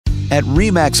At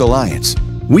REMAX Alliance,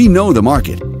 we know the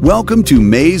market. Welcome to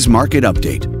May's Market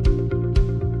Update.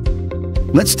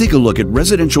 Let's take a look at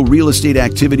residential real estate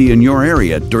activity in your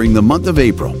area during the month of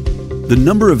April. The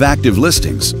number of active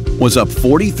listings was up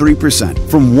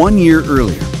 43% from 1 year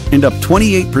earlier and up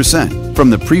 28% from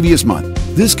the previous month.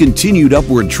 This continued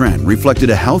upward trend reflected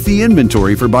a healthy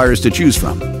inventory for buyers to choose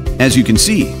from. As you can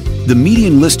see, the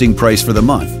median listing price for the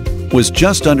month was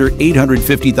just under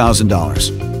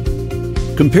 $850,000.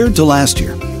 Compared to last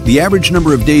year, the average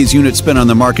number of days units spent on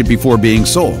the market before being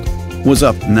sold was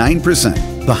up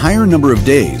 9%. The higher number of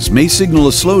days may signal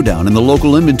a slowdown in the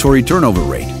local inventory turnover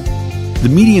rate. The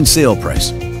median sale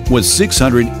price was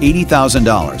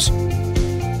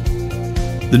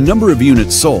 $680,000. The number of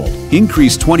units sold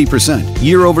increased 20%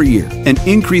 year over year and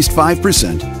increased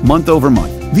 5% month over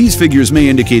month. These figures may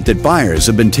indicate that buyers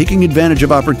have been taking advantage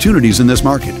of opportunities in this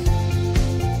market.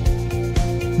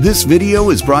 This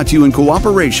video is brought to you in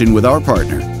cooperation with our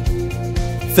partner.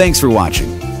 Thanks for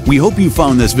watching. We hope you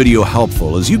found this video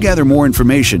helpful as you gather more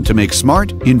information to make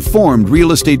smart, informed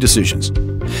real estate decisions.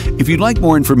 If you'd like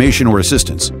more information or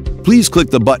assistance, please click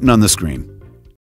the button on the screen.